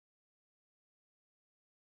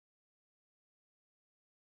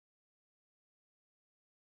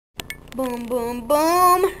Boom, boom,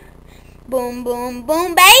 boom. Boom, boom,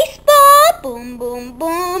 boom, baseball. Boom, boom,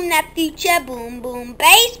 boom, that future. Boom, boom,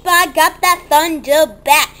 baseball. Got that thunder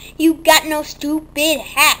bat. You got no stupid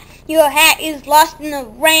hat. Your hat is lost in the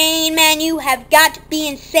rain. Man, you have got to be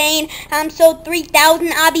insane. I'm so 3,000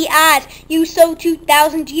 RBIs. You so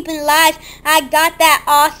 2,000 deep in lies. I got that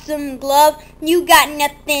awesome glove. You got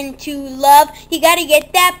nothing to love. You gotta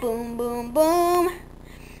get that boom, boom, boom.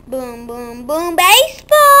 Boom, boom, boom,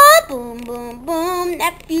 baseball. Boom, boom, boom,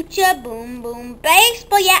 that future. Boom, boom,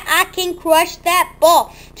 baseball. Yeah, I can crush that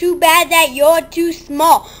ball. Too bad that you're too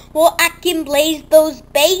small. Well, I can blaze those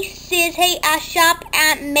bases. Hey, I shop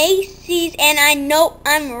at Macy's, and I know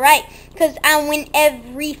I'm right, 'cause I win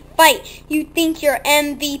every fight. You think you're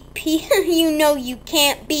MVP? You know you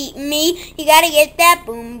can't beat me. You gotta get that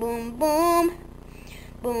boom, boom, boom.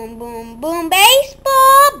 Boom, boom, boom,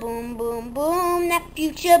 baseball. Boom, boom, boom, that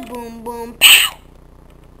future. Boom, boom, pow.